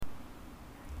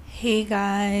Hey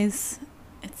guys,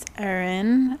 it's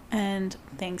Erin, and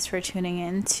thanks for tuning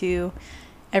in to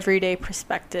Everyday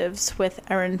Perspectives with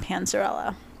Erin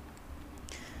Panzarella.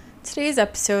 Today's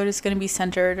episode is going to be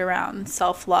centered around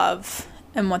self-love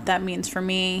and what that means for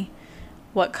me,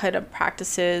 what kind of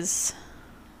practices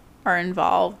are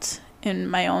involved in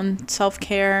my own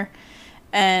self-care,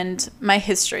 and my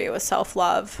history with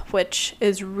self-love, which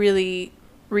is really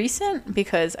recent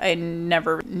because I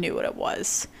never knew what it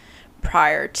was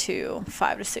prior to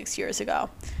 5 to 6 years ago.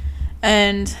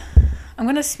 And I'm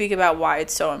going to speak about why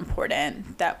it's so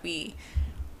important that we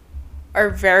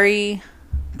are very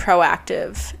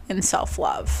proactive in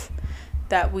self-love,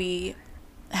 that we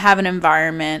have an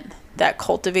environment that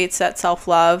cultivates that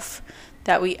self-love,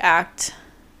 that we act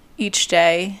each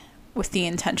day with the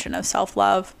intention of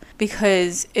self-love,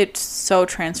 because it's so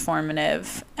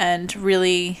transformative, and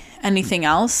really anything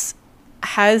else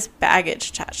has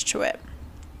baggage attached to it.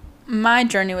 My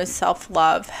journey with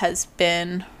self-love has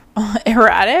been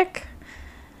erratic,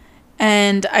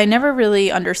 and I never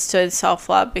really understood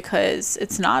self-love because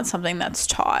it's not something that's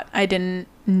taught. I didn't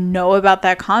know about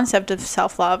that concept of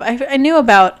self-love. I knew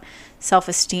about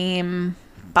self-esteem,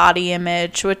 body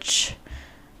image, which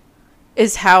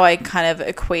is how I kind of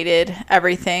equated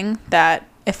everything, that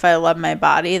if I love my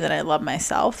body, then I love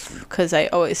myself, because I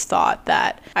always thought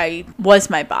that I was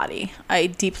my body. I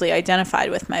deeply identified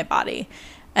with my body.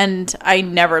 And I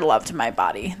never loved my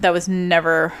body. That was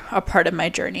never a part of my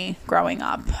journey growing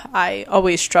up. I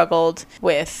always struggled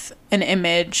with an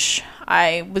image.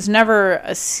 I was never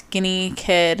a skinny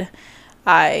kid.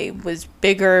 I was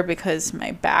bigger because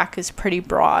my back is pretty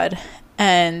broad.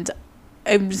 And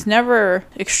I was never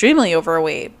extremely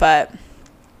overweight, but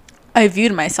I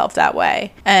viewed myself that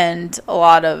way. And a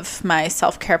lot of my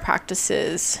self-care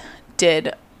practices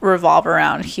did revolve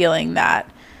around healing that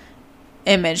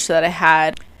image that I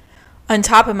had. On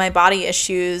top of my body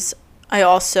issues, I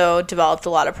also developed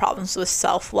a lot of problems with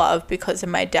self-love because of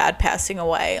my dad passing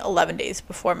away 11 days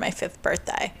before my 5th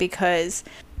birthday, because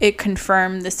it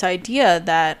confirmed this idea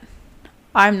that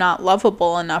I'm not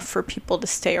lovable enough for people to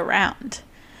stay around.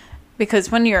 Because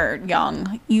when you're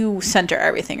young, you center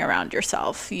everything around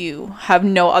yourself. You have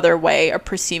no other way of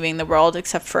perceiving the world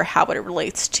except for how it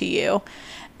relates to you.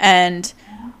 And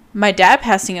my dad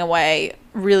passing away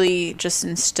really just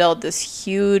instilled this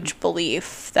huge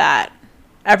belief that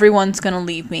everyone's going to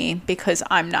leave me because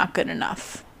I'm not good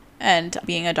enough. And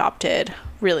being adopted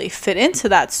really fit into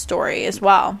that story as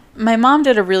well. My mom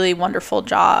did a really wonderful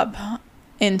job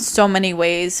in so many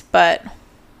ways, but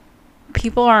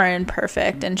people are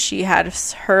imperfect, and she had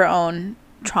her own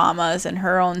traumas and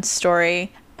her own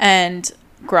story. And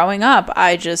growing up,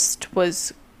 I just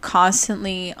was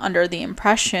constantly under the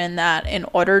impression that in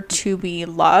order to be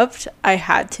loved, I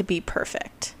had to be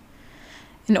perfect.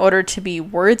 In order to be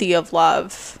worthy of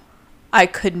love, I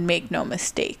could make no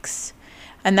mistakes.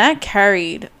 And that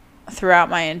carried throughout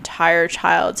my entire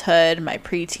childhood, my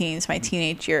preteens, my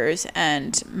teenage years,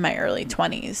 and my early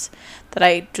 20s, that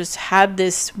I just had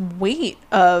this weight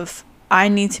of, I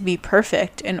need to be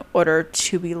perfect in order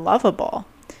to be lovable.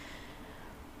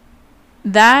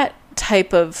 That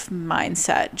type of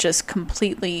mindset just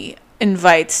completely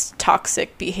invites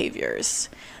toxic behaviors.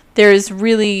 There's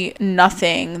really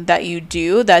nothing that you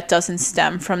do that doesn't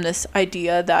stem from this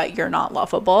idea that you're not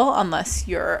lovable unless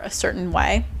you're a certain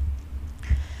way.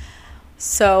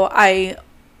 So I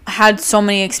had so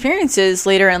many experiences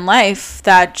later in life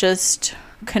that just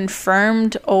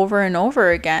confirmed over and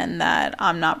over again that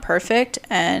I'm not perfect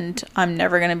and I'm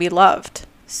never going to be loved.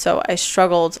 So I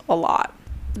struggled a lot.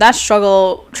 That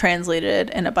struggle translated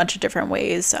in a bunch of different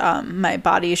ways. My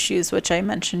body issues, which I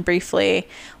mentioned briefly,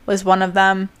 was one of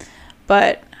them.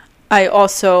 But I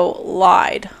also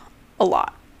lied a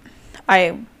lot.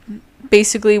 I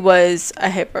basically was a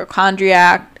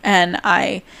hypochondriac, and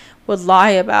I would lie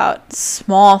about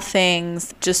small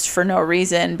things just for no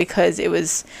reason, because it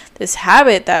was this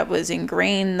habit that was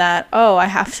ingrained that, oh, I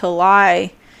have to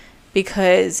lie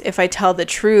because if I tell the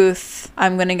truth,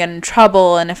 I'm going to get in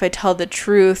trouble. And if I tell the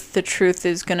truth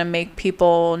is going to make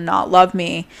people not love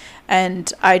me.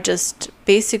 And I just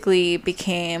basically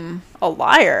became a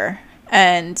liar.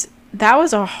 And that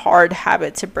was a hard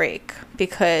habit to break,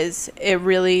 because it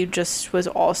really just was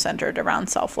all centered around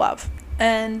self-love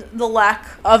and the lack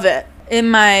of it. In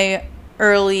my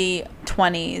early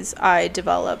 20s, I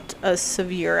developed a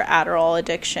severe Adderall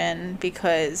addiction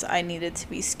because I needed to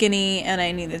be skinny and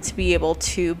I needed to be able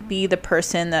to be the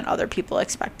person that other people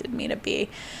expected me to be.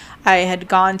 I had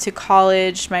gone to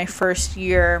college my first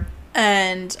year,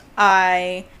 and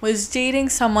I was dating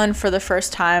someone for the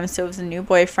first time, so it was a new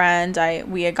boyfriend.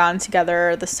 We had gone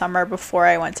together the summer before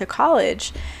I went to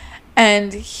college,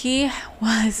 And he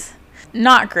was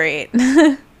not great.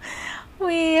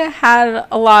 We had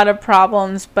a lot of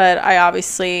problems, but I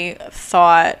obviously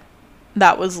thought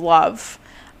that was love.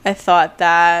 I thought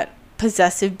that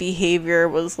possessive behavior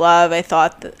was love. I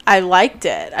thought that I liked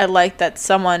it. I liked that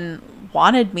someone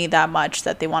wanted me that much,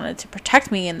 that they wanted to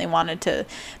protect me and they wanted to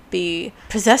be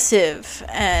possessive.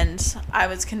 And I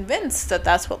was convinced that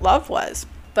that's what love was.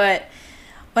 But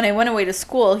when I went away to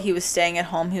school, he was staying at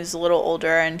home. He was a little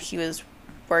older and he was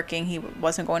working. He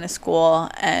wasn't going to school,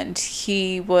 and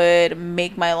he would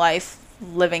make my life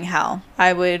living hell.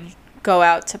 I would go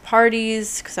out to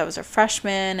parties because I was a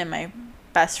freshman, and my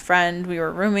best friend, we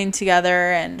were rooming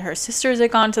together, and her sisters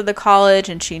had gone to the college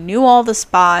and she knew all the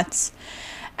spots.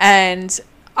 And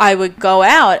I would go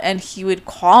out and he would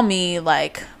call me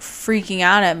like freaking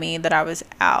out at me that I was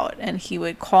out, and he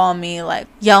would call me like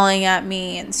yelling at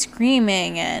me and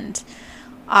screaming. And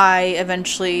I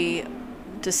eventually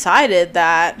decided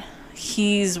that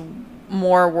he's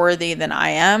more worthy than I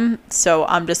am, so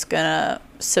I'm just gonna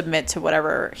submit to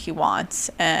whatever he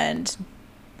wants and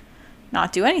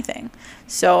not do anything.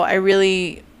 So I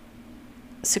really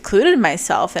secluded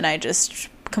myself, and I just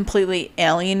completely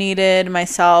alienated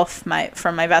myself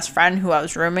from my best friend who I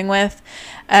was rooming with.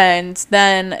 And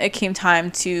then it came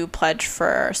time to pledge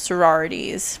for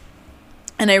sororities,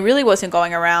 and I really wasn't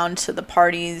going around to the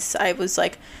parties. I was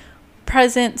like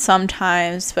present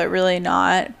sometimes, but really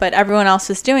not. But everyone else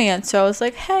was doing it, so I was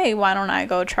like, hey, why don't I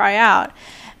go try out?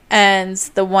 And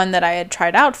the one that I had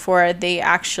tried out for, they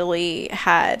actually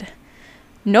had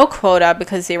no quota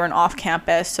because they were an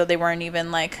off-campus, so they weren't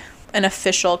even like an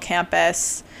official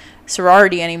campus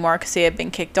sorority anymore because they had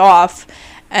been kicked off.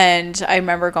 And I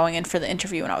remember going in for the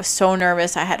interview and I was so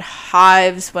nervous. I had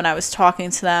hives when I was talking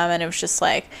to them, and it was just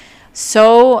like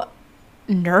so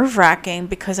nerve-wracking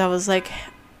because I was like,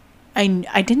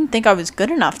 I didn't think I was good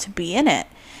enough to be in it.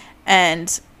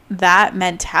 And that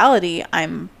mentality,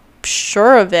 I'm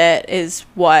sure of it, is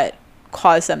what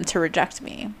caused them to reject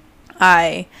me.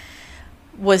 I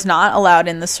was not allowed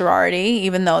in the sorority,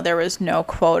 even though there was no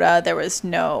quota, there was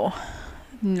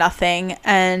nothing.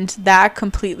 And that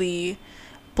completely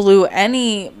blew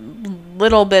any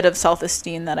little bit of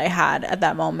self-esteem that I had at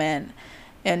that moment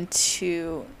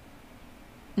into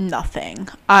nothing.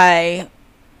 I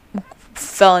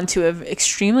fell into an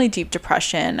extremely deep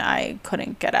depression. I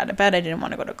couldn't get out of bed. I didn't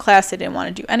want to go to class. I didn't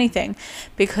want to do anything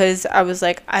because I was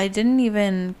like, I didn't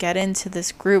even get into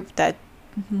this group that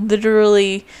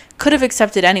literally could have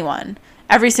accepted anyone.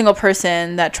 Every single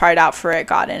person that tried out for it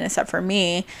got in except for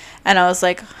me. And I was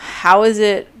like, how is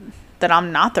it that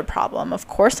I'm not the problem? Of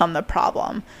course I'm the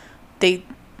problem. They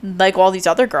like all these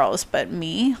other girls, but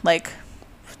me, like,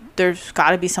 there's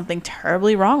got to be something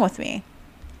terribly wrong with me.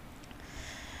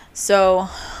 So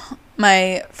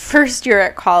my first year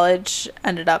at college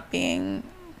ended up being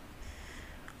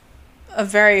a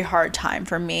very hard time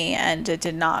for me, and it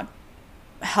did not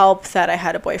help that I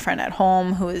had a boyfriend at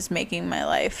home who was making my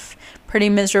life pretty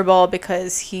miserable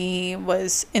because he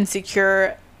was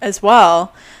insecure as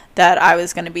well that I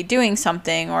was going to be doing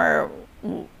something, or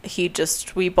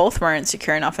we both weren't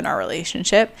secure enough in our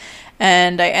relationship.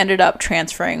 And I ended up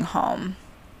transferring home,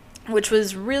 which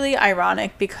was really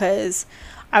ironic because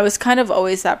I was kind of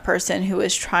always that person who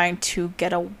was trying to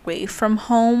get away from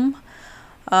home.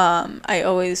 I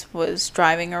always was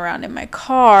driving around in my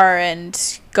car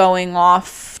and going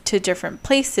off to different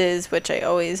places, which I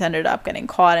always ended up getting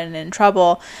caught and in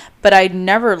trouble. But I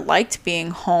never liked being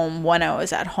home when I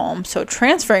was at home. So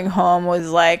transferring home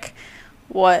was like,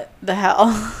 what the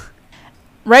hell?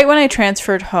 Right when I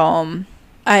transferred home,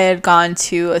 I had gone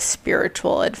to a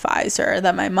spiritual advisor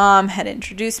that my mom had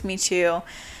introduced me to.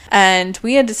 And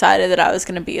we had decided that I was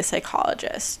going to be a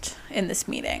psychologist in this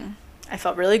meeting. I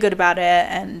felt really good about it,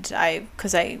 and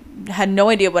because I had no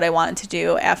idea what I wanted to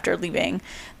do after leaving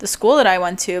the school that I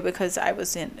went to, because I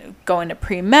was going to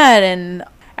pre-med, and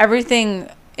everything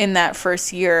in that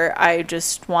first year I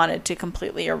just wanted to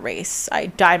completely erase. I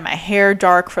dyed my hair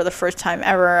dark for the first time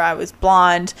ever. I was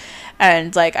blonde,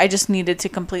 and like I just needed to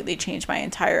completely change my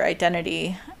entire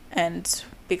identity. And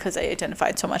because I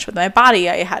identified so much with my body,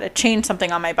 I had to change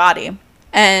something on my body.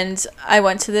 And I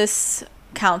went to this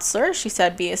counselor. She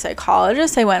said, be a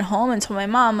psychologist. I went home and told my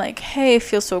mom, like, hey, I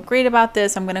feel so great about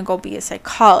this. I'm going to go be a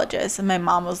psychologist. And my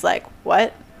mom was like,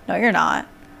 what? No, you're not.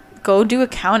 Go do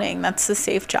accounting. That's the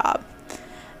safe job.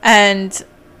 And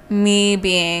me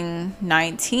being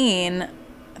 19,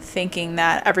 thinking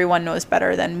that everyone knows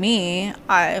better than me,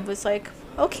 I was like,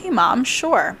 okay, Mom,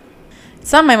 sure.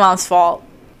 It's not my mom's fault.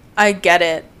 I get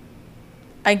it.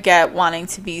 I get wanting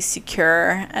to be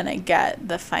secure, and I get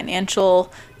the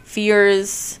financial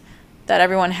fears that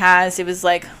everyone has. It was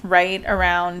like right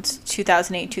around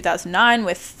 2008, 2009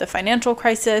 with the financial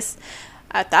crisis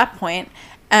at that point.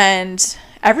 And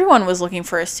everyone was looking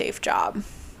for a safe job.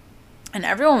 And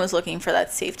everyone was looking for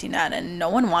that safety net. And no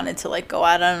one wanted to like go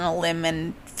out on a limb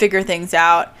and figure things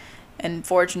out and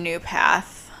forge a new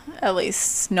path. At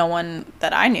least no one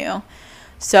that I knew.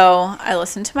 So I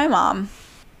listened to my mom.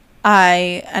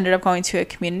 I ended up going to a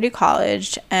community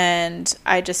college, and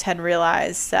I just had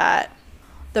realized that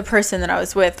the person that I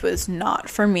was with was not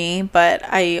for me, but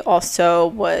I also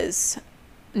was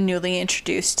newly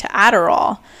introduced to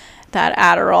Adderall. That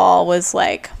Adderall was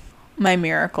like my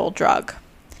miracle drug.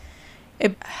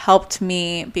 It helped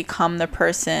me become the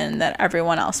person that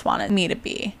everyone else wanted me to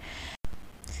be.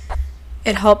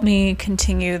 It helped me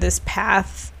continue this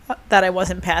path that I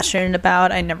wasn't passionate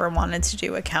about. I never wanted to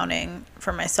do accounting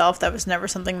for myself. That was never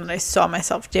something that I saw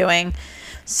myself doing.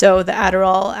 So the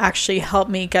Adderall actually helped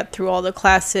me get through all the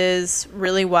classes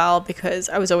really well because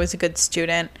I was always a good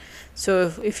student.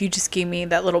 So if you just gave me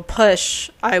that little push,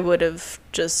 I would have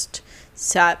just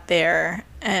sat there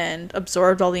and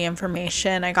absorbed all the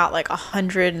information. I got like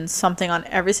 100 and something on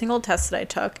every single test that I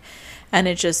took. And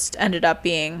it just ended up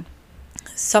being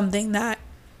something that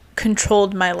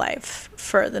controlled my life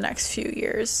for the next few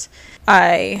years.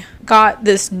 I got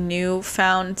this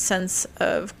newfound sense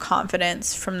of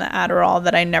confidence from the Adderall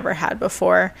that I never had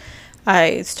before.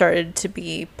 I started to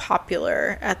be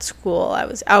popular at school. I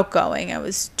was outgoing. I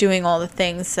was doing all the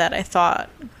things that I thought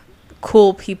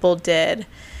cool people did.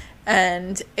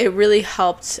 And it really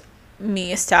helped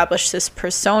me establish this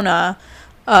persona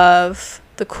of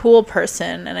the cool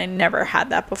person. And I never had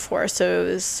that before. So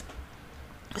it was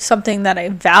something that I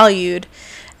valued,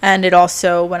 and it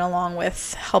also went along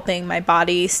with helping my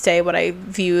body stay what I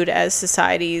viewed as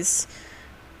society's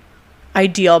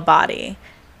ideal body.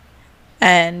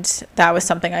 And that was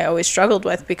something I always struggled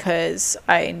with because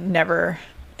it never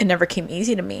came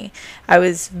easy to me. I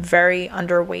was very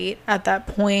underweight at that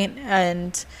point,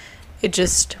 and it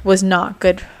just was not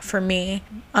good for me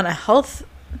on a health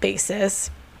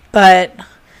basis. But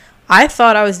I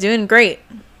thought I was doing great.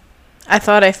 I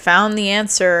thought I found the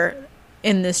answer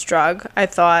in this drug. I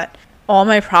thought all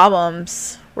my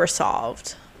problems were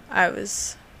solved. I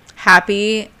was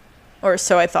happy, or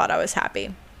so I thought I was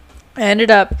happy. I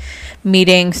ended up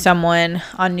meeting someone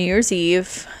on New Year's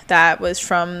Eve that was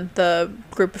from the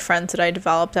group of friends that I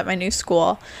developed at my new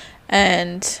school.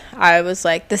 And I was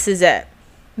like, this is it.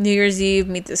 New Year's Eve,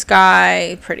 meet this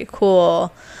guy, pretty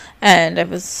cool. And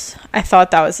I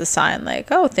thought that was a sign like,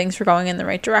 oh, things were going in the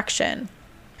right direction.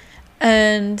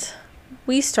 And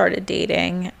we started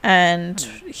dating, and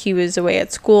he was away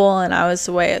at school and I was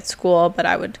away at school, but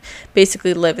I would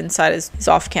basically live inside his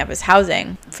off-campus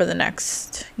housing for the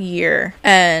next year.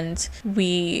 And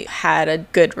we had a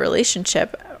good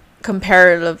relationship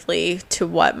comparatively to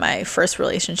what my first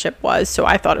relationship was. So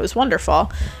I thought it was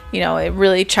wonderful. You know, it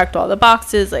really checked all the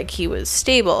boxes. Like, he was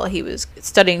stable. He was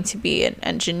studying to be an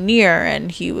engineer,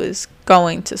 and he was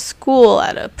going to school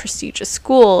at a prestigious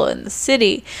school in the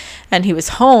city, and he was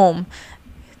home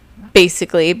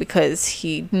basically because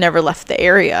he never left the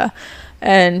area,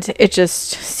 and it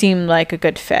just seemed like a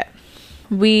good fit.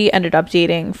 We ended up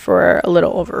dating for a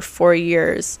little over 4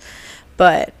 years,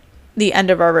 but the end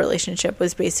of our relationship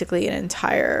was basically an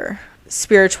entire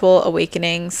spiritual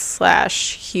awakening /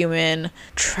 human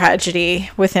tragedy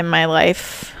within my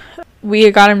life. We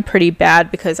had gotten pretty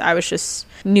bad because I was just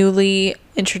newly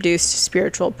introduced to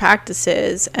spiritual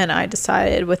practices, and I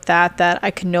decided with that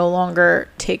I could no longer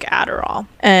take Adderall.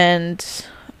 And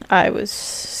I was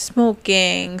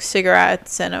smoking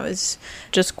cigarettes, and I was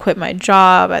just quit my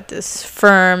job at this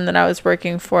firm that I was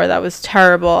working for that was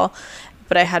terrible.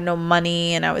 But I had no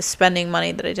money, and I was spending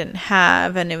money that I didn't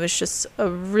have, and it was just a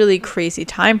really crazy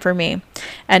time for me.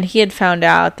 And he had found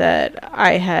out that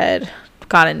I had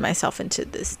gotten myself into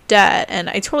this debt, and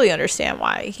I totally understand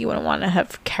why he wouldn't want to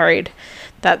have carried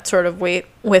that sort of weight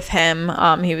with him.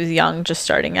 He was young, just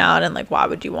starting out, and like, why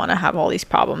would you want to have all these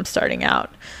problems starting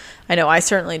out? I know I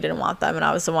certainly didn't want them, and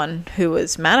I was the one who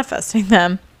was manifesting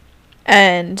them.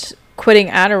 And quitting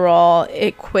Adderall,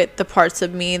 it quit the parts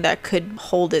of me that could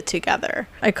hold it together.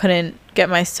 I couldn't get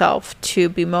myself to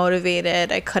be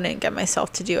motivated. I couldn't get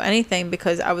myself to do anything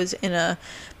because I was in a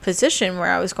position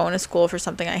where I was going to school for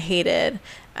something I hated,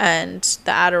 and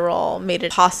the Adderall made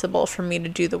it possible for me to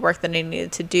do the work that I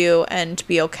needed to do and to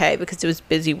be okay because it was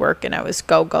busy work and I was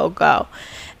go, go, go.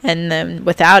 And then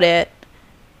without it,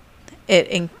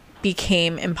 it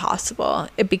became impossible.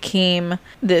 It became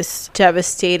this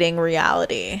devastating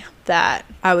reality that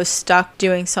I was stuck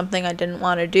doing something I didn't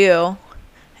want to do.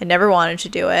 I never wanted to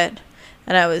do it.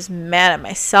 And I was mad at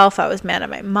myself. I was mad at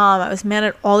my mom. I was mad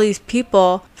at all these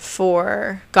people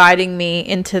for guiding me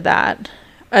into that,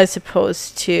 as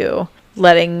opposed to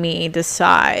letting me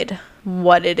decide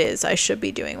what it is I should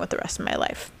be doing with the rest of my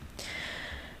life.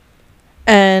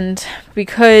 And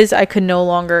because I could no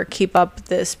longer keep up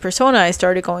this persona, I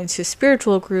started going to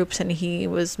spiritual groups, and he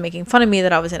was making fun of me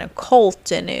that I was in a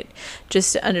cult, and it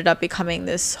just ended up becoming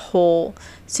this whole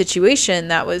situation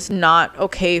that was not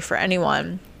okay for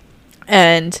anyone.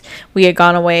 And we had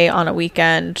gone away on a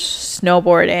weekend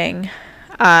snowboarding.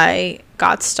 I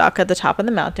got stuck at the top of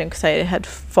the mountain because I had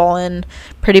fallen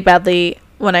pretty badly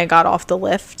when I got off the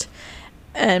lift.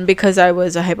 And because I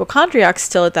was a hypochondriac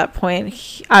still at that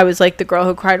point, I was like the girl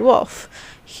who cried wolf.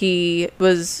 He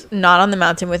was not on the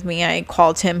mountain with me. I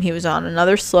called him. He was on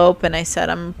another slope, and I said,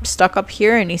 I'm stuck up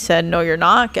here. And he said, no, you're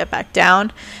not. Get back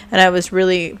down. And I was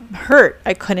really hurt.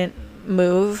 I couldn't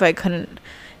move.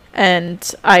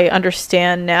 And I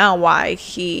understand now why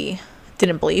he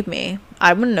didn't believe me.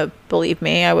 I wouldn't have believed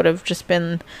me. I would have just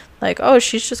been like, oh,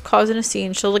 she's just causing a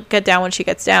scene. She'll get down when she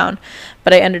gets down.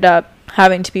 But I ended up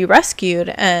having to be rescued,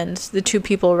 and the two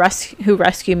people who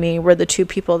rescued me were the two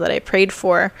people that I prayed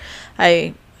for.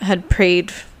 I had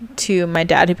prayed to my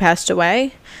dad who passed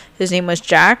away. His name was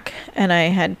Jack, and I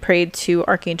had prayed to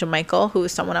Archangel Michael, who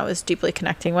was someone I was deeply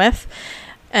connecting with.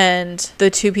 And the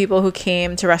two people who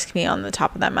came to rescue me on the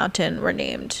top of that mountain were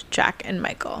named Jack and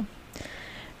Michael.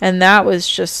 And that was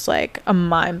just like a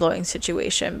mind-blowing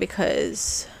situation,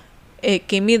 because it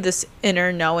gave me this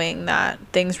inner knowing that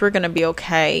things were going to be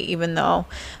okay, even though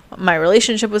my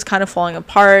relationship was kind of falling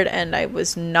apart and I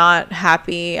was not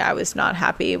happy. I was not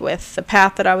happy with the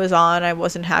path that I was on. I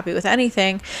wasn't happy with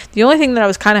anything. The only thing that I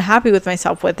was kind of happy with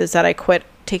myself with is that I quit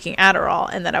taking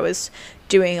Adderall, and that I was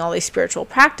doing all these spiritual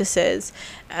practices,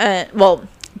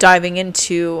 diving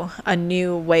into a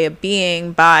new way of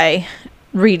being by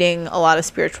reading a lot of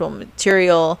spiritual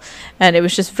material. And it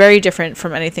was just very different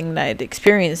from anything that I'd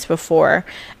experienced before,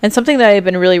 and something that I had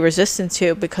been really resistant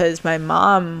to because my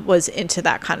mom was into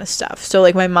that kind of stuff. So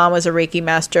like, my mom was a Reiki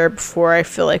master before I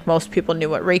feel like most people knew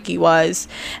what Reiki was,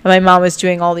 and my mom was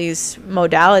doing all these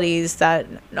modalities that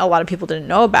a lot of people didn't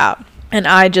know about. And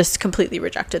I just completely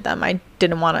rejected them. I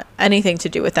didn't want anything to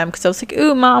do with them because I was like,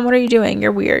 ooh, Mom, what are you doing?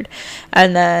 You're weird.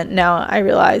 And then now I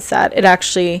realize that it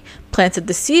actually planted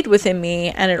the seed within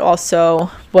me, and it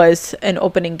also was an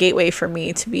opening gateway for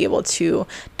me to be able to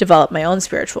develop my own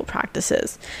spiritual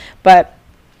practices. But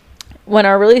when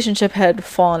our relationship had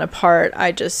fallen apart,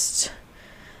 I just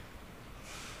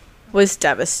was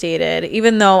devastated.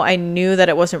 Even though I knew that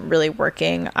it wasn't really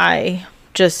working, I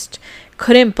just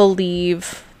couldn't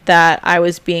believe that I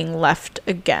was being left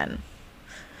again.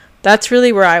 That's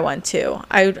really where I went to.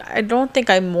 I don't think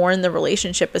I mourned the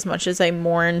relationship as much as I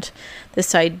mourned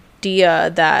this idea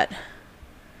that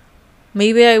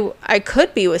maybe I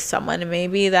could be with someone, and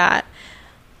maybe that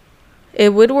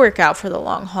it would work out for the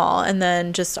long haul. And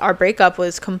then just our breakup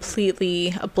was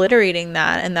completely obliterating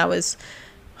that. And that was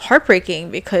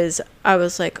heartbreaking, because I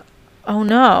was like, oh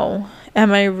no,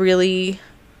 am I really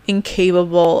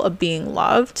incapable of being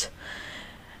loved?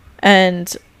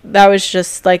 And that was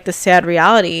just like the sad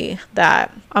reality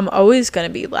that I'm always going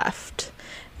to be left.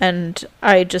 And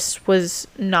I just was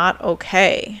not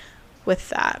okay with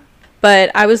that. But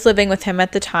I was living with him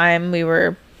at the time. We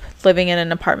were living in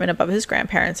an apartment above his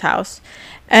grandparents' house.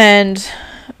 And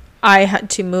I had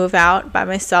to move out by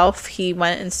myself. He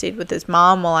went and stayed with his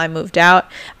mom while I moved out.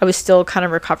 I was still kind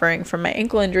of recovering from my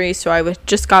ankle injury, so I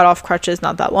just got off crutches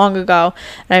not that long ago.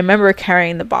 And I remember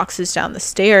carrying the boxes down the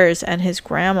stairs, and his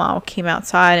grandma came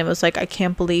outside and was like, I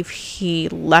can't believe he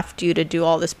left you to do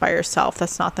all this by yourself.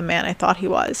 That's not the man I thought he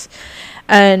was.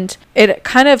 And it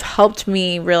kind of helped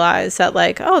me realize that,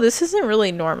 like, oh, this isn't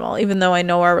really normal. Even though I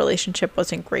know our relationship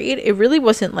wasn't great, it really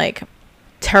wasn't like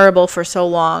terrible for so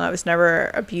long. I was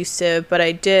never abusive, but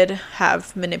I did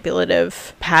have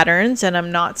manipulative patterns. And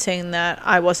I'm not saying that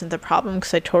I wasn't the problem,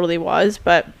 because I totally was,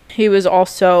 but he was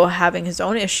also having his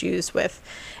own issues with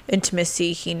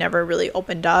intimacy. He never really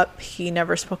opened up. He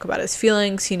never spoke about his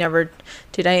feelings. He never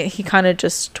did any. He kind of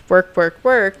just worked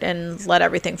and let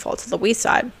everything fall to the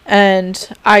wayside. And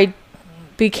I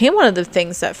became one of the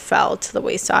things that fell to the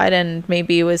wayside, and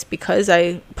maybe it was because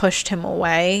I pushed him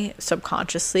away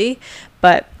subconsciously.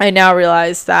 But I now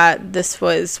realize that this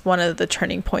was one of the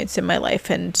turning points in my life,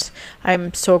 and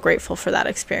I'm so grateful for that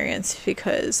experience,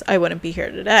 because I wouldn't be here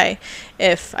today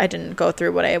if I didn't go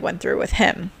through what I went through with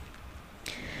him.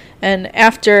 And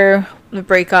after the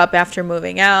breakup, after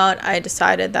moving out, I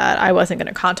decided that I wasn't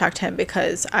going to contact him,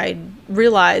 because I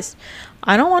realized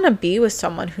I don't want to be with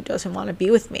someone who doesn't want to be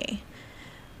with me.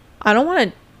 I don't want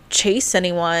to chase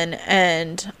anyone,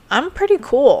 and I'm pretty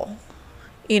cool.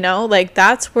 Like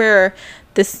that's where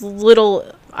this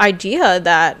little idea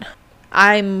that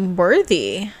I'm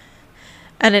worthy.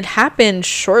 And it happened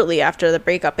shortly after the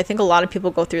breakup. I think a lot of people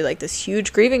go through like this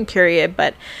huge grieving period,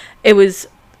 but it was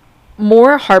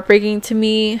more heartbreaking to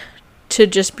me to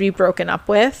just be broken up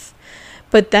with.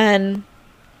 But then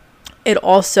it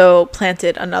also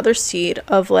planted another seed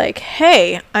of like,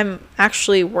 hey, I'm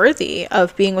actually worthy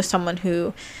of being with someone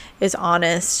who is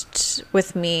honest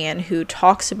with me and who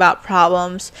talks about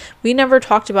problems. We never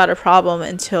talked about a problem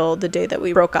until the day that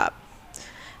we broke up.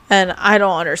 And I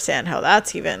don't understand how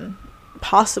that's even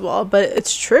possible, but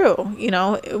it's true.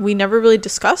 We never really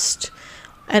discussed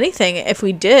anything. If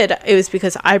we did, it was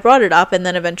because I brought it up, and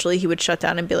then eventually he would shut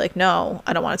down and be like, no,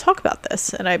 I don't want to talk about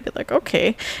this. And I'd be like,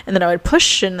 okay. And then I would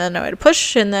push, and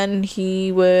then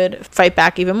he would fight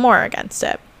back even more against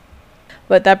it.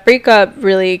 But that breakup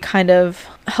really kind of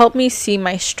helped me see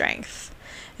my strength.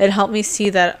 It helped me see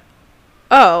that,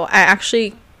 I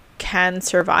actually can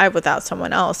survive without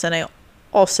someone else, and I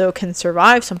also can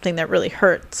survive something that really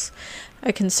hurts.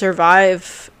 I can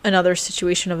survive another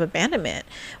situation of abandonment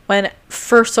when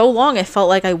for so long I felt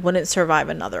like I wouldn't survive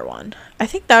another one. I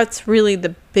think that's really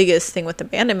the biggest thing with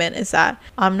abandonment, is that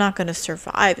I'm not going to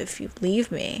survive if you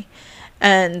leave me.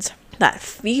 And that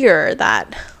fear,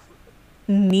 that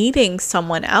needing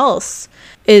someone else,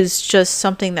 is just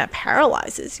something that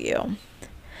paralyzes you.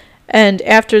 And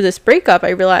after this breakup, I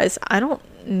realized I don't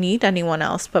need anyone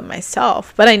else but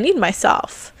myself. But I need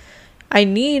myself. I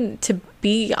need to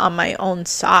be on my own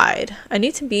side. I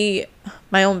need to be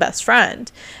my own best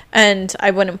friend. And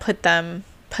I wouldn't put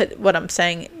what I'm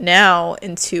saying now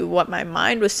into what my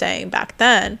mind was saying back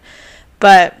then.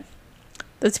 But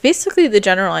that's basically the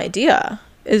general idea,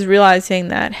 is realizing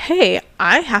that, hey,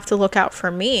 I have to look out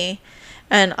for me.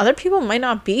 And other people might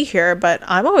not be here, but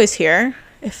I'm always here.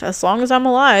 As long as I'm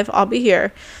alive, I'll be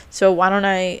here. So why don't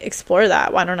I explore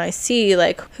that? Why don't I see,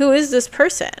 like, who is this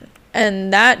person?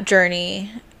 And that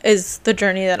journey is the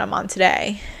journey that I'm on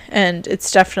today. And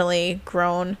it's definitely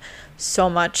grown so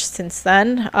much since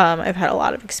then. I've had a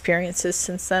lot of experiences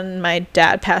since then. My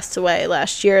dad passed away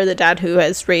last year, the dad who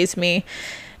has raised me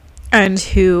and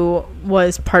who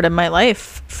was part of my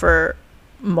life for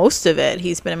most of it.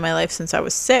 He's been in my life since I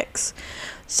was 6.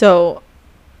 So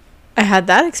I had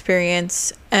that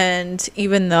experience, and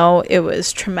even though it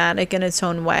was traumatic in its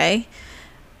own way,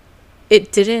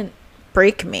 it didn't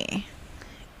break me.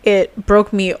 It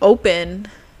broke me open,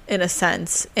 in a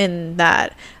sense, in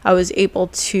that I was able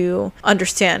to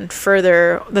understand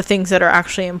further the things that are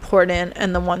actually important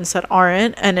and the ones that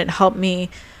aren't. And it helped me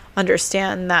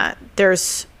understand that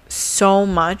there's so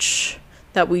much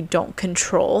that we don't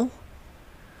control.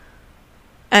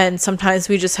 And sometimes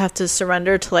we just have to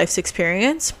surrender to life's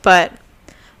experience. But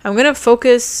I'm going to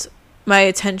focus my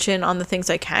attention on the things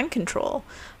I can control.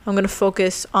 I'm going to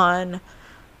focus on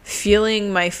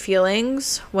feeling my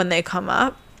feelings when they come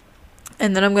up.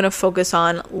 And then I'm going to focus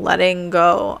on letting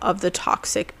go of the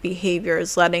toxic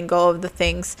behaviors, letting go of the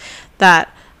things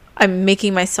that I'm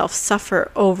making myself suffer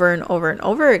over and over and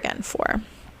over again for.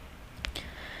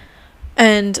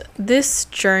 And this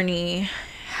journey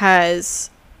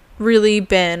has really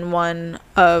been one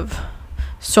of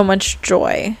so much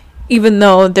joy, even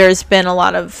though there's been a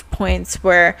lot of points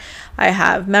where I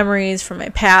have memories from my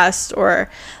past,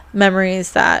 or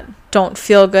memories that don't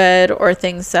feel good, or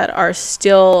things that are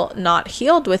still not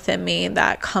healed within me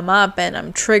that come up and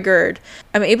I'm triggered.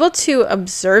 I'm able to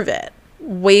observe it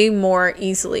way more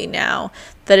easily now,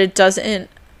 that it doesn't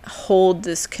hold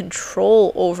this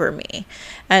control over me.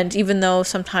 And even though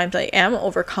sometimes I am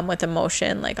overcome with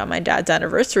emotion, like on my dad's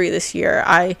anniversary this year,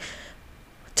 I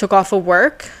took off of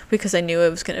work because I knew it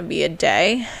was going to be a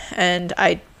day, and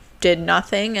I did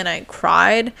nothing and I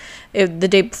cried. The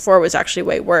day before was actually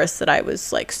way worse, that I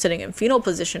was like sitting in fetal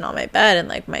position on my bed, and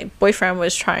like my boyfriend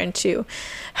was trying to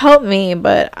help me,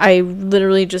 but I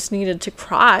literally just needed to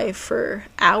cry for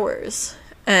hours.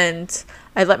 And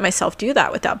I let myself do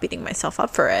that without beating myself up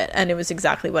for it. And it was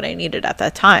exactly what I needed at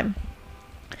that time.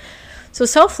 So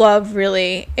self-love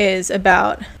really is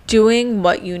about doing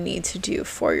what you need to do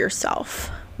for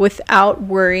yourself without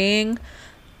worrying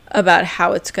about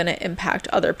how it's going to impact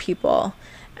other people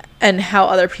and how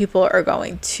other people are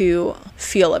going to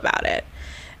feel about it.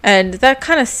 And that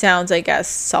kind of sounds, I guess,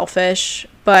 selfish,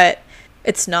 but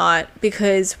it's not,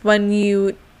 because when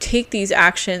you take these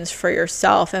actions for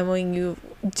yourself and when you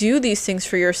do these things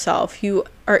for yourself, you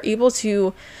are able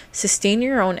to sustain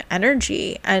your own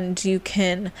energy, and you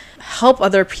can help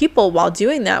other people while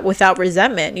doing that without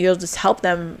resentment. You'll just help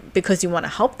them because you want to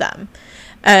help them.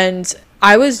 And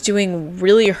I was doing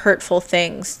really hurtful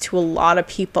things to a lot of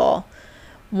people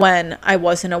when I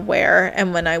wasn't aware,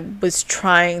 and when I was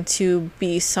trying to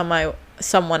be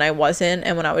someone I wasn't,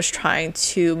 and when I was trying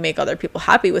to make other people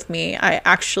happy with me, I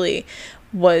actually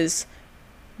was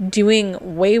doing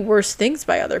way worse things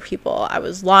by other people. I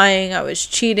was lying, I was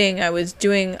cheating, I was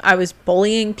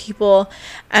bullying people,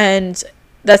 and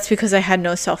that's because I had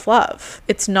no self-love.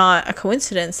 It's not a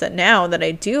coincidence that now that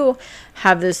I do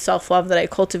have this self-love that I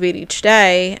cultivate each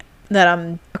day, that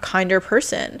I'm a kinder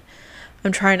person.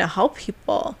 I'm trying to help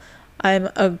people. I'm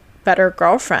a better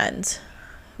girlfriend,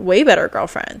 way better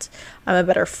girlfriend. I'm a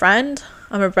better friend.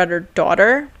 I'm a better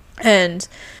daughter. And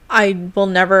I will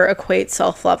never equate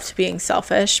self-love to being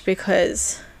selfish,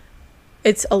 because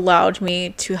it's allowed me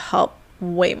to help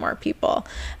way more people,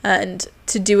 and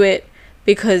to do it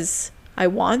because I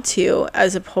want to,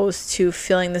 as opposed to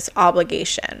feeling this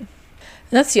obligation. And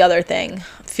that's the other thing,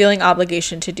 feeling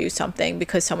obligation to do something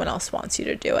because someone else wants you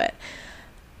to do it.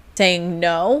 Saying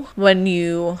no when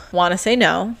you want to say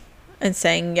no, and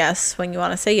saying yes when you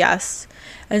want to say yes,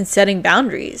 and setting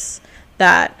boundaries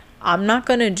that I'm not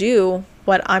going to do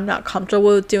what I'm not comfortable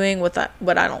with doing, what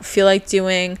I don't feel like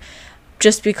doing,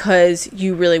 just because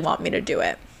you really want me to do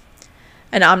it.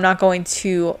 And I'm not going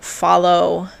to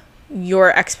follow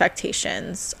your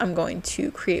expectations. I'm going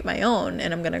to create my own,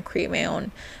 and I'm going to create my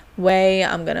own way.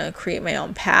 I'm going to create my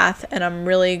own path, and I'm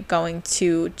really going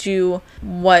to do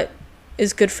what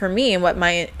is good for me and what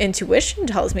my intuition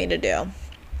tells me to do.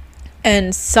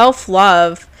 And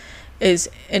self-love is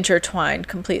intertwined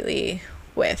completely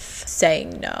with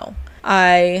saying no.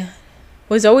 I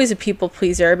was always a people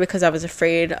pleaser because I was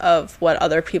afraid of what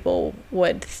other people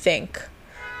would think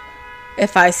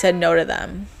if I said no to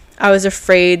them. I was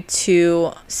afraid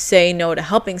to say no to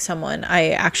helping someone. I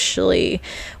actually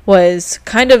was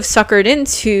kind of suckered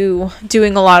into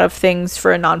doing a lot of things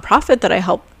for a nonprofit that I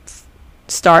helped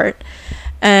start.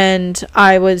 And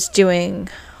I was doing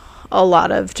a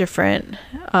lot of different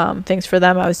things for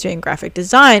them. I was doing graphic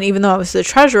design. Even though I was the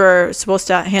treasurer, supposed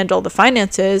to handle the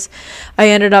finances, I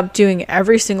ended up doing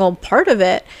every single part of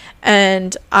it.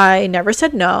 And I never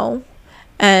said no.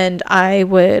 And I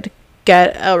would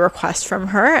get a request from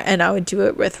her, and I would do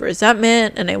it with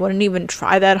resentment, and I wouldn't even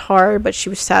try that hard, but she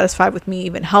was satisfied with me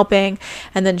even helping.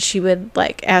 And then she would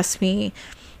ask me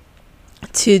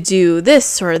to do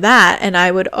this or that, and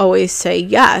I would always say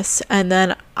yes. And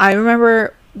then I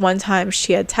remember one time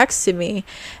she had texted me,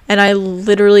 and I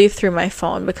literally threw my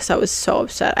phone because I was so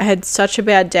upset. I had such a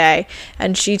bad day,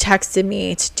 and she texted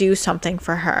me to do something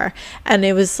for her, and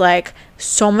it was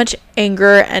so much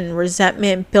anger and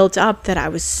resentment built up that I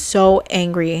was so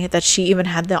angry that she even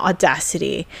had the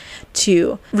audacity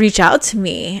to reach out to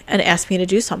me and ask me to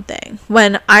do something,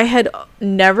 when I had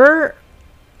never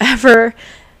ever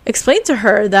explained to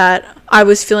her that I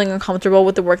was feeling uncomfortable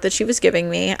with the work that she was giving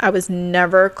me. I was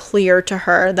never clear to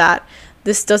her that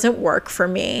this doesn't work for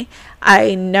me.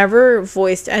 I never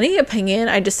voiced any opinion.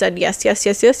 I just said yes, yes,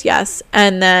 yes, yes, yes.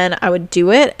 And then I would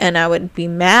do it, and I would be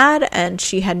mad, and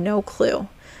she had no clue.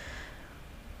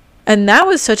 And that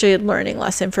was such a learning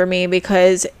lesson for me,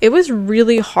 because it was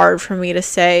really hard for me to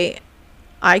say,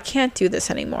 I can't do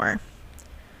this anymore.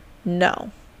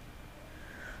 No.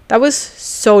 That was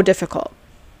so difficult.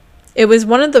 It was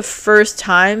one of the first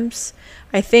times,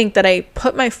 I think, that I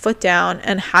put my foot down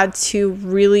and had to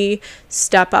really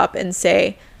step up and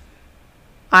say,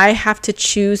 I have to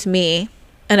choose me,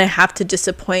 and I have to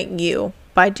disappoint you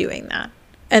by doing that.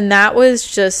 And that was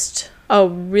just a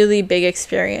really big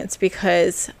experience,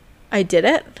 because I did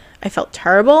it. I felt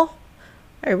terrible.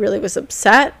 I really was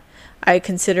upset. I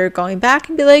considered going back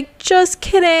and be like, just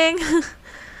kidding.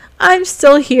 I'm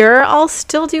still here. I'll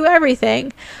still do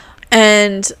everything.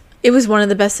 And it was one of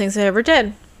the best things I ever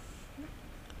did.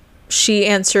 She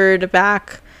answered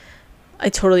back, I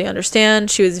totally understand.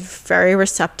 She was very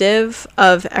receptive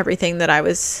of everything that I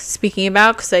was speaking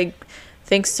about, because I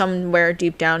think somewhere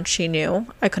deep down she knew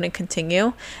I couldn't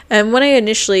continue. And when I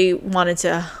initially wanted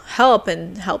to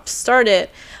help start it,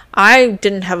 I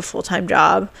didn't have a full-time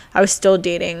job. I was still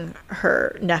dating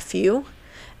her nephew,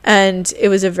 and it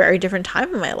was a very different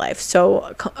time in my life.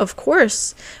 So, of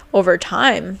course, over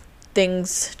time,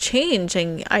 things change,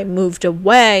 and I moved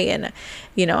away, and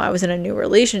I was in a new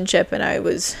relationship, and I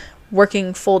was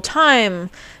working full time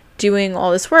doing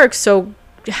all this work. So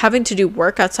having to do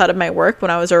work outside of my work when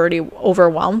I was already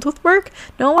overwhelmed with work,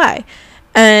 no way.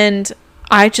 And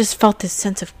I just felt this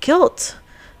sense of guilt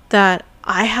that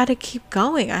I had to keep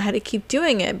going. I had to keep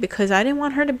doing it because I didn't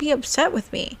want her to be upset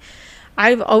with me.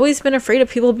 I've always been afraid of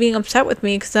people being upset with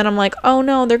me, because then I'm like, oh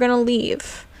no, they're gonna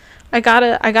leave. I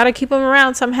gotta keep them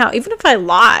around somehow. Even if I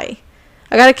lie,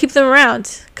 I got to keep them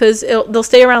around because they'll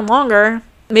stay around longer.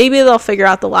 Maybe they'll figure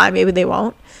out the lie. Maybe they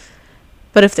won't.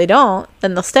 But if they don't,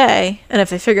 then they'll stay. And if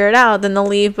they figure it out, then they'll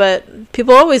leave. But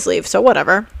people always leave, so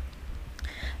whatever.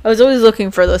 I was always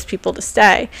looking for those people to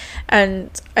stay. And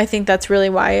I think that's really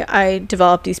why I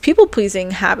developed these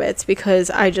people-pleasing habits, because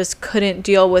I just couldn't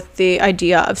deal with the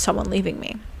idea of someone leaving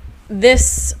me.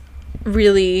 This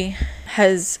really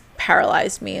has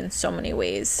paralyzed me in so many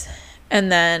ways.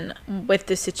 And then with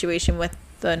this situation with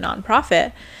the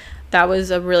nonprofit, that was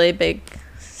a really big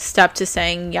step to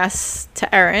saying yes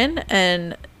to Erin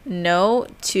and no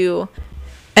to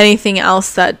anything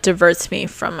else that diverts me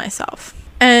from myself.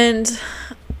 And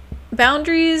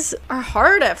boundaries are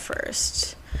hard at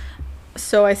first.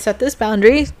 So I set this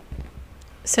boundary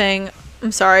saying,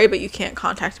 I'm sorry, but you can't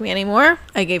contact me anymore.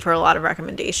 I gave her a lot of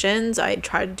recommendations. I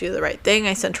tried to do the right thing.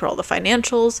 I sent her all the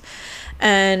financials,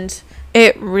 and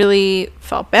it really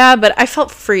felt bad, but I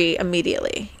felt free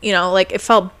immediately. Like it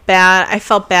felt bad. I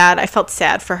felt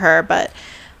sad for her, but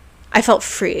I felt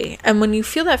free. And when you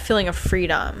feel that feeling of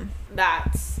freedom,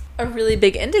 that's a really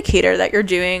big indicator that you're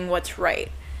doing what's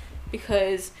right,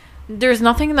 because there's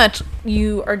nothing that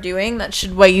you are doing that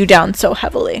should weigh you down so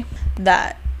heavily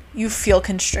that you feel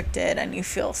constricted and you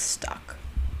feel stuck.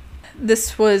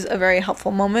 This was a very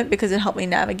helpful moment because it helped me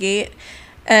navigate,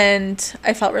 and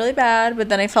I felt really bad, but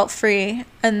then I felt free.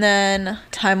 And then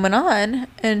time went on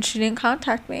and she didn't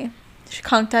contact me. She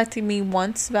contacted me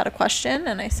once about a question,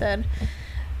 and I said,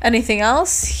 anything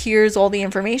else? Here's all the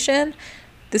information.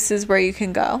 This is where you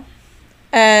can go.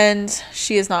 And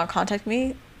she has not contacted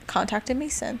me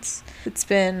since. It's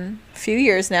been a few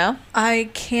years now. I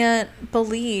can't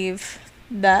believe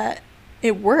that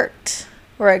it worked,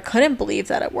 or I couldn't believe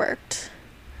that it worked.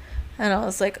 And I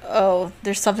was like, oh,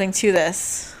 there's something to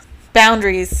this.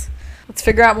 Boundaries. Let's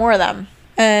figure out more of them.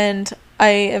 And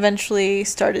I eventually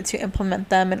started to implement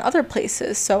them in other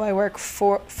places. So I work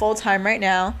full time right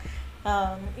now.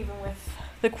 Even with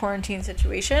the quarantine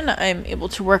situation, I'm able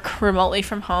to work remotely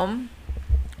from home,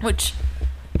 which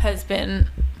has been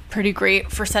pretty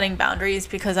great for setting boundaries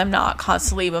because I'm not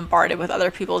constantly bombarded with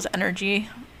other people's energy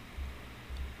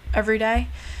every day.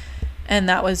 And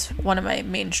that was one of my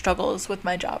main struggles with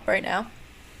my job right now.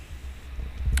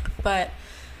 But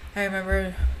I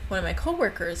remember one of my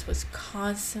coworkers was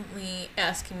constantly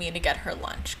asking me to get her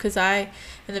lunch because I,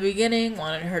 in the beginning,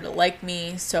 wanted her to like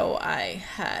me. So I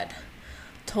had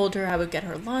told her I would get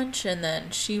her lunch, and then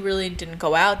she really didn't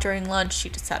go out during lunch. She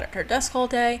just sat at her desk all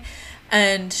day,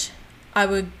 and I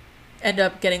would end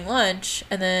up getting lunch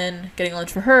and then getting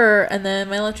lunch for her, and then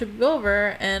my lunch would be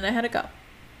over and I had to go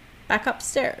back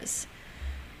upstairs.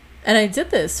 And I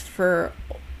did this for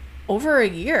over a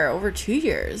year, over 2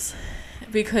 years,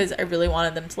 because I really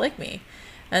wanted them to like me.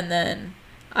 And then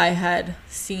I had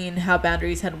seen how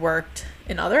boundaries had worked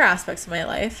in other aspects of my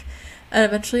life, and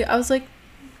eventually I was like,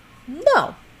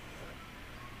 no,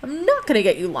 I'm not going to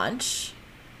get you lunch.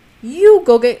 You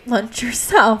go get lunch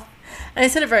yourself. And I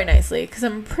said it very nicely because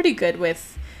I'm pretty good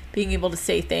with being able to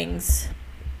say things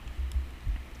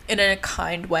in a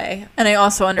kind way. And I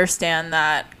also understand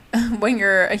that when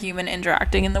you're a human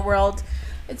interacting in the world,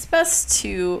 it's best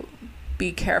to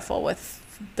be careful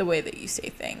with the way that you say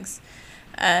things.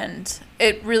 And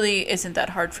it really isn't that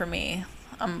hard for me.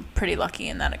 I'm pretty lucky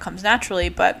in that it comes naturally,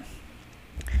 but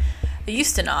I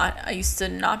used to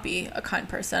not be a kind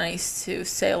person. I used to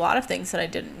say a lot of things that I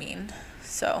didn't mean.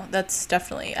 So that's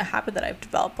definitely a habit that I've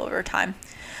developed over time.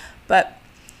 But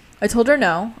I told her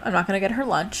no, I'm not going to get her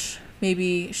lunch.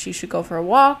 Maybe she should go for a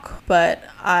walk. But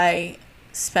I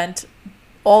spent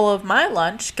all of my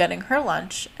lunch getting her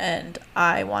lunch, and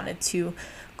I wanted to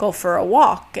go for a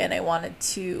walk, and I wanted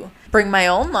to bring my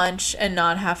own lunch and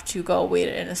not have to go wait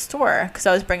in a store, because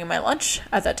I was bringing my lunch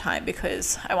at that time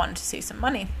because I wanted to save some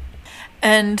money.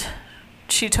 And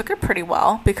she took it pretty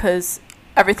well because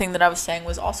everything that I was saying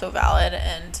was also valid,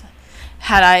 and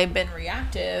had I been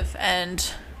reactive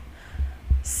and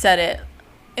said it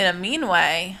in a mean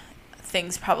way,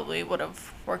 things probably would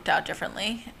have worked out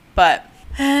differently.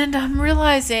 And I'm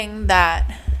realizing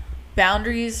that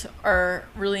boundaries are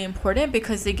really important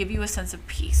because they give you a sense of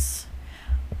peace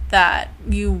that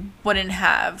you wouldn't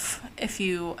have if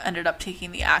you ended up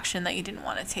taking the action that you didn't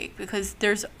want to take, because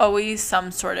there's always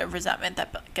some sort of resentment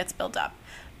that gets built up.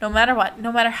 No matter what,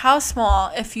 no matter how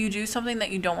small, if you do something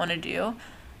that you don't want to do,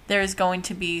 there's going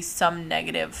to be some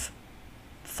negative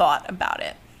thought about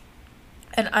it.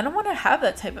 And I don't want to have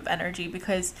that type of energy,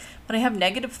 because when I have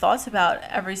negative thoughts about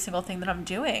every single thing that I'm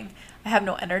doing, I have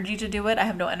no energy to do it. I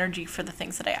have no energy for the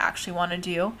things that I actually want to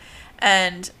do.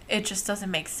 And it just doesn't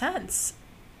make sense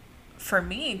for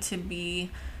me to be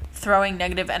throwing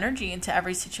negative energy into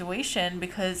every situation,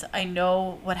 because I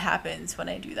know what happens when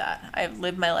I do that. I've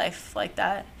lived my life like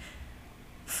that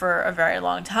for a very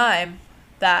long time,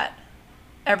 that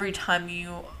every time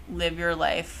you live your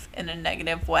life in a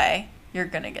negative way, you're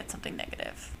going to get something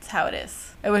negative. It's how it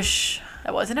is. I wish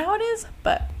that wasn't how it is,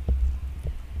 but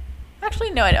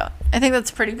actually, no, I don't. I think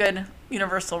that's a pretty good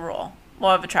universal rule.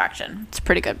 Law of attraction. It's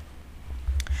pretty good.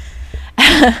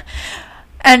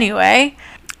 Anyway,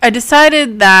 I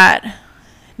decided that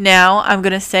now I'm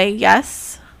going to say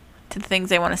yes to the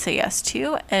things I want to say yes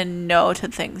to and no to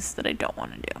things that I don't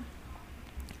want to do,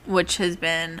 which has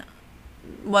been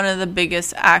one of the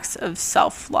biggest acts of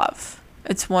self-love.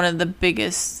 It's one of the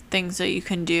biggest things that you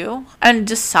can do. And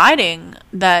deciding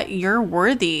that you're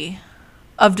worthy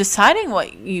of deciding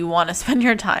what you want to spend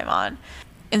your time on.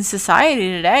 In society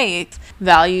today,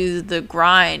 values the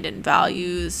grind and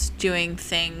values doing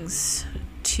things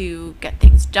to get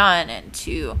things done and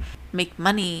to make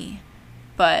money.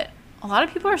 But a lot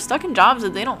of people are stuck in jobs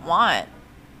that they don't want.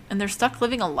 And they're stuck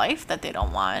living a life that they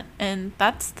don't want. And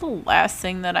that's the last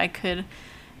thing that I could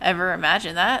ever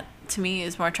imagine. That, to me,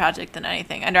 is more tragic than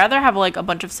anything. I'd rather have, like, a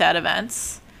bunch of sad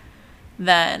events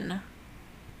than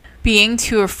being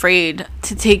too afraid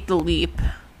to take the leap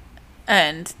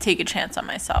and take a chance on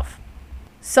myself.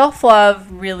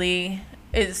 Self-love really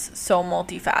is so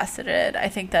multifaceted. I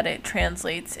think that it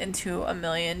translates into a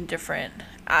million different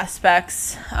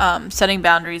aspects. Setting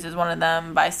boundaries is one of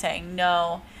them, by saying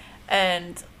no,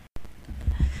 and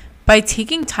by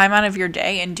taking time out of your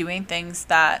day and doing things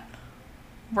that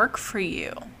work for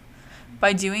you,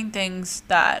 by doing things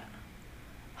that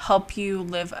help you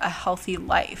live a healthy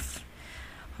life.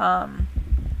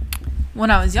 When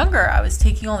I was younger, I was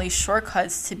taking all these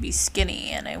shortcuts to be skinny,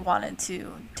 and I wanted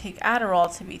to take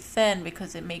Adderall to be thin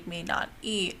because it made me not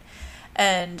eat.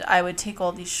 And I would take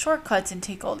all these shortcuts and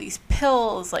take all these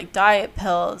pills, like diet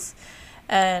pills,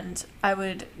 and I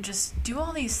would just do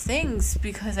all these things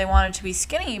because I wanted to be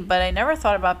skinny, but I never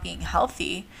thought about being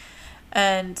healthy.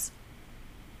 And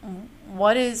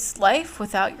what is life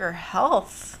without your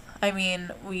health? I mean,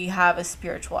 we have a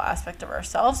spiritual aspect of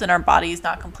ourselves, and our body is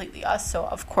not completely us. So,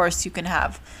 of course, you can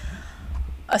have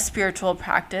a spiritual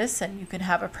practice and you can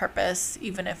have a purpose,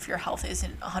 even if your health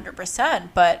isn't 100%.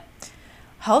 But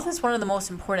health is one of the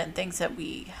most important things that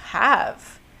we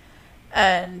have.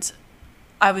 And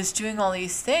I was doing all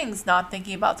these things, not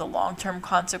thinking about the long-term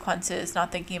consequences,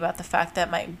 not thinking about the fact that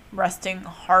my resting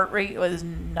heart rate was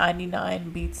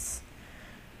 99 beats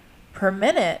per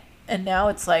minute. And now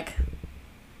it's like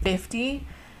 50,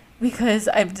 because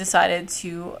I've decided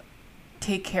to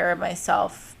take care of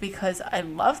myself because I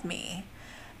love me.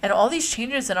 And all these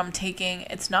changes that I'm taking,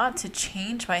 it's not to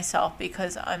change myself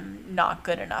because I'm not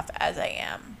good enough as I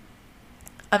am.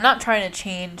 I'm not trying to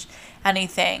change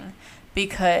anything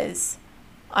because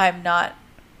I'm not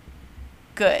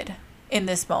good in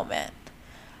this moment.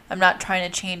 I'm not trying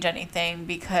to change anything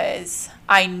because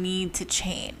I need to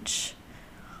change.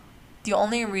 The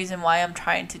only reason why I'm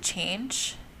trying to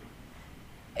change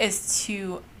is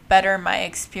to better my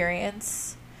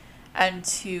experience and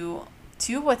to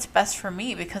do what's best for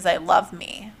me because I love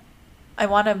me. I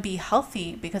want to be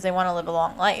healthy because I want to live a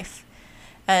long life.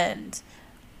 And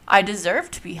I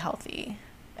deserve to be healthy.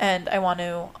 And I want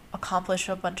to accomplish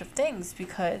a bunch of things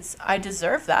because I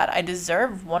deserve that. I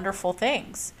deserve wonderful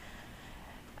things.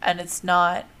 And it's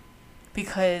not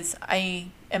because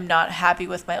I am not happy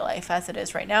with my life as it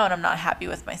is right now, and I'm not happy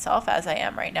with myself as I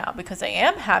am right now, because I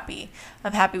am happy.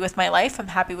 I'm happy with my life. I'm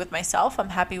happy with myself. I'm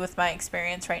happy with my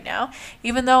experience right now,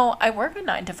 even though I work a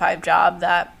 9-to-5 job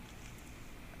that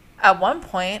at one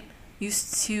point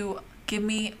used to give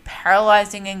me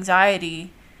paralyzing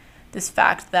anxiety, this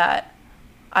fact that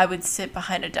I would sit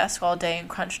behind a desk all day and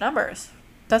crunch numbers.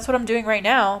 That's what I'm doing right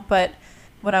now, but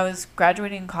when I was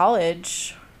graduating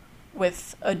college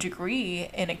with a degree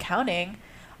in accounting,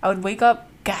 I would wake up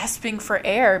gasping for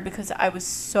air because I was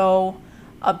so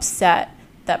upset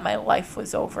that my life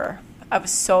was over. I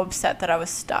was so upset that I was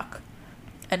stuck.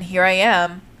 And here I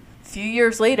am, a few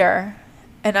years later,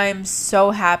 and I am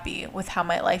so happy with how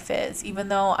my life is, even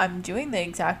though I'm doing the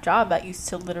exact job that used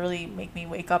to literally make me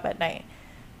wake up at night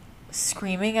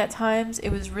screaming at times.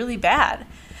 It was really bad.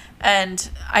 And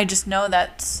I just know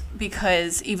that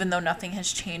because even though nothing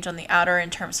has changed on the outer in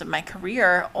terms of my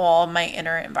career, all my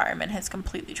inner environment has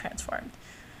completely transformed.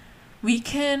 We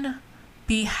can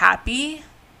be happy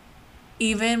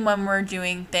even when we're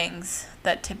doing things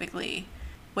that typically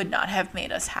would not have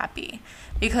made us happy.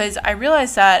 Because I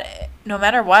realize that no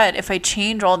matter what, if I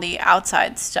change all the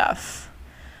outside stuff,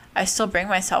 I still bring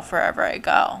myself wherever I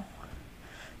go.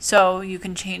 So you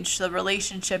can change the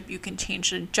relationship, you can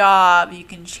change the job, you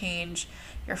can change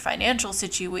your financial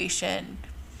situation,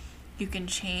 you can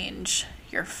change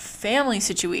your family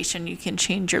situation, you can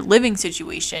change your living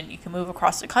situation, you can move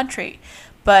across the country.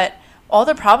 But all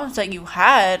the problems that you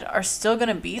had are still going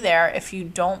to be there if you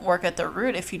don't work at the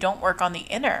root, if you don't work on the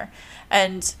inner.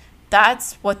 And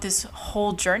that's what this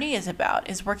whole journey is about,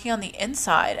 is working on the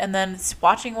inside and then it's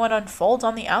watching what unfolds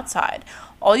on the outside.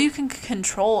 All you can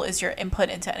control is your input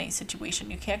into any situation.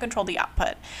 You can't control the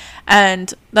output.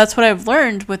 And that's what I've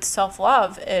learned with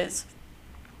self-love is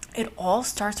it all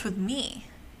starts with me.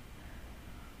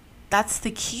 That's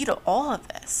the key to all of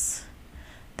this.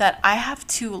 That I have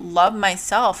to love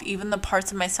myself, even the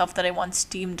parts of myself that I once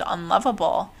deemed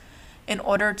unlovable, in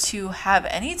order to have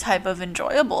any type of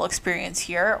enjoyable experience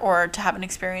here or to have an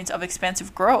experience of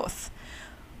expansive growth,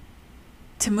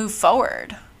 to move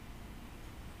forward.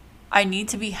 I need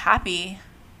to be happy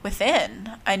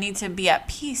within. I need to be at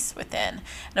peace within.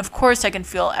 And of course, I can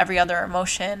feel every other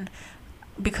emotion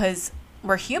because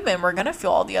we're human. We're going to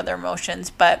feel all the other emotions,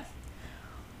 but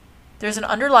there's an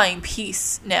underlying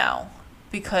peace now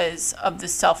because of the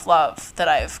self-love that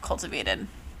I've cultivated.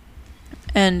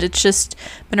 And it's just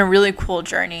been a really cool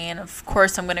journey. And of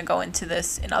course, I'm going to go into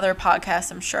this in other podcasts,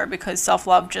 I'm sure, because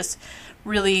self-love just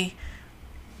really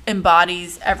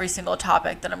embodies every single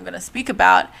topic that I'm going to speak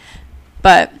about.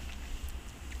 But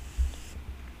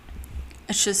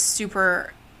it's just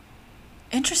super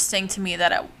interesting to me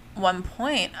that at one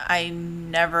point, I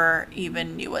never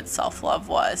even knew what self-love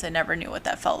was. I never knew what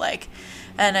that felt like.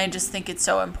 And I just think it's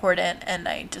so important. And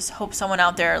I just hope someone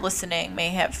out there listening may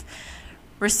have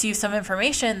received some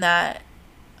information that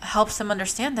helps them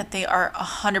understand that they are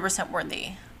 100%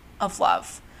 worthy of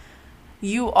love.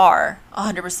 You are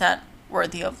 100%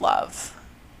 worthy of love.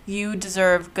 You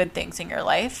deserve good things in your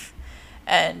life.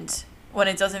 And when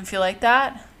it doesn't feel like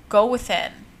that, go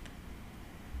within.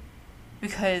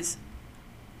 Because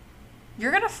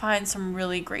you're going to find some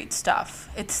really great stuff.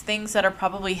 It's things that are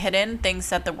probably hidden, things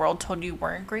that the world told you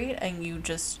weren't great, and you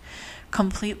just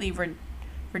completely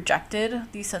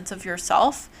rejected the sense of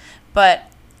yourself.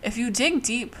 But if you dig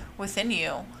deep within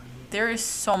you, there is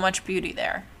so much beauty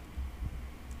there.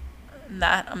 And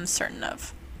that I'm certain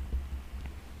of.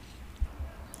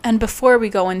 And before we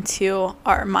go into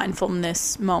our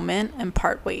mindfulness moment and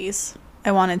part ways,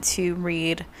 I wanted to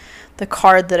read the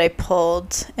card that I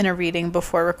pulled in a reading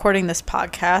before recording this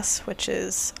podcast, which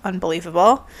is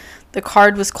unbelievable. The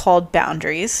card was called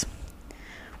Boundaries.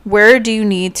 Where do you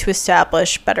need to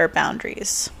establish better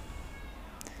boundaries?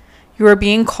 You are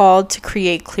being called to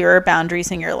create clearer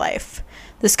boundaries in your life.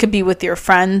 This could be with your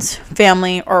friends,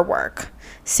 family, or work.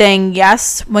 Saying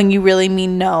yes when you really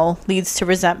mean no leads to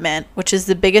resentment, which is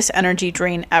the biggest energy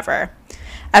drain ever.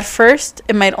 At first,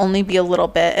 it might only be a little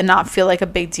bit and not feel like a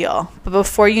big deal, but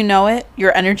before you know it,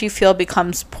 your energy field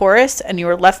becomes porous and you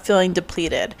are left feeling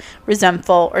depleted,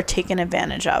 resentful, or taken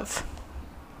advantage of.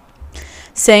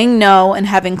 Saying no and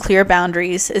having clear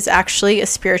boundaries is actually a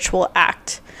spiritual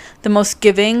act. The most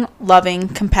giving, loving,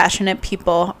 compassionate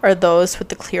people are those with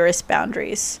the clearest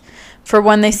boundaries. For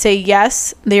when they say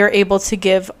yes, they are able to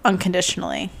give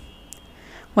unconditionally.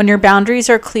 When your boundaries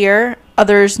are clear,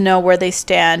 others know where they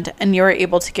stand and you are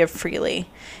able to give freely.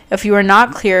 If you are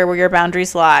not clear where your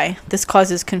boundaries lie, this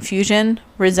causes confusion,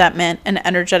 resentment, and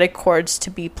energetic cords to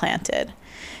be planted.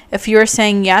 If you are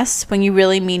saying yes when you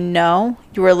really mean no,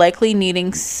 you are likely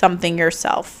needing something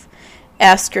yourself.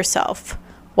 Ask yourself,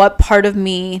 what part of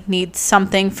me needs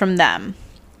something from them?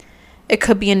 It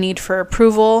could be a need for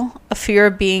approval, a fear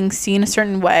of being seen a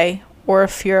certain way, or a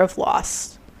fear of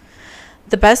loss.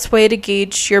 The best way to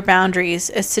gauge your boundaries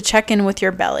is to check in with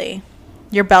your belly.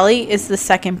 Your belly is the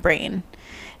second brain.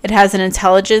 It has an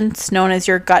intelligence known as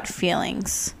your gut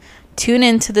feelings. Tune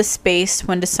into the space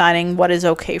when deciding what is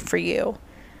okay for you.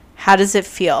 How does it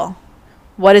feel?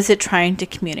 What is it trying to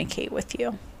communicate with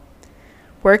you?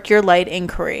 Work your light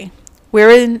inquiry. Where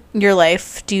in your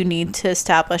life do you need to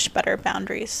establish better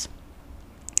boundaries?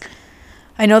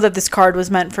 I know that this card was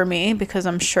meant for me because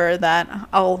I'm sure that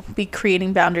I'll be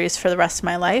creating boundaries for the rest of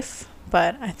my life,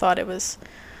 but I thought it was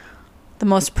the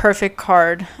most perfect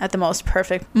card at the most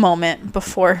perfect moment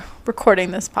before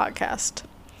recording this podcast.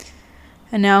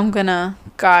 And now I'm going to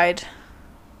guide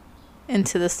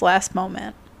into this last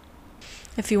moment.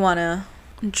 If you want to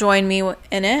join me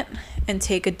in it and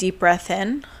take a deep breath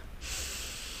in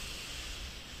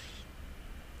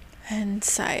and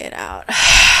sigh it out.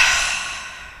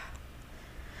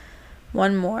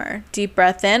 One more. Deep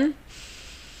breath in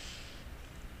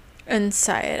and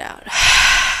sigh it out.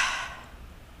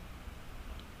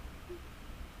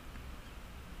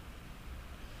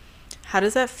 How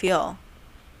does that feel?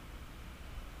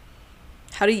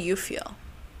 How do you feel?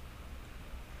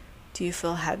 Do you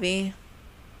feel heavy?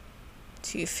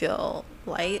 Do you feel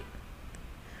light?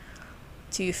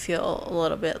 Do you feel a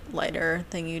little bit lighter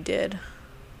than you did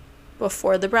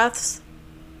before the breaths?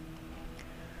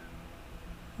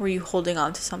 Were you holding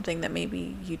on to something that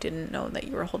maybe you didn't know that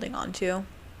you were holding on to?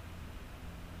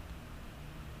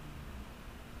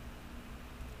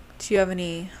 Do you have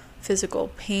any physical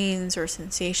pains or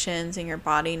sensations in your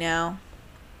body now?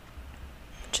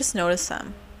 Just notice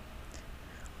them.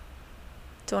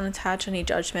 Don't attach any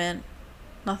judgment.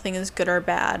 Nothing is good or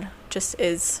bad, just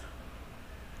is.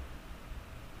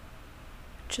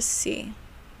 Just see.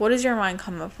 What does your mind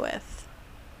come up with?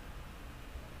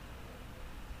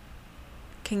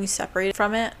 Can you separate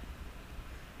from it?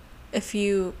 If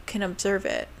you can observe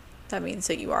it, that means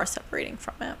that you are separating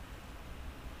from it.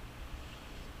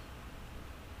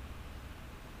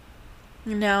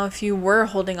 Now, if you were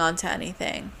holding on to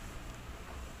anything,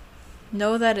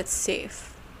 know that it's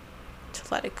safe to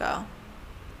let it go.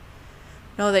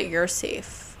 Know that you're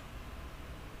safe.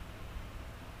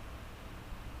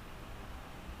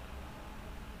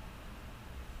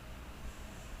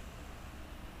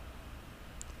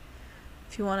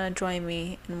 If you want to join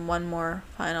me in one more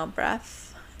final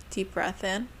breath, deep breath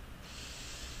in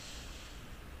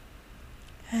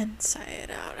and sigh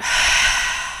it out.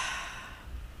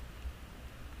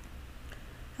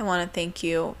 I want to thank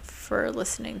you for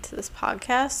listening to this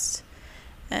podcast,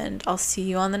 and I'll see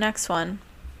you on the next one.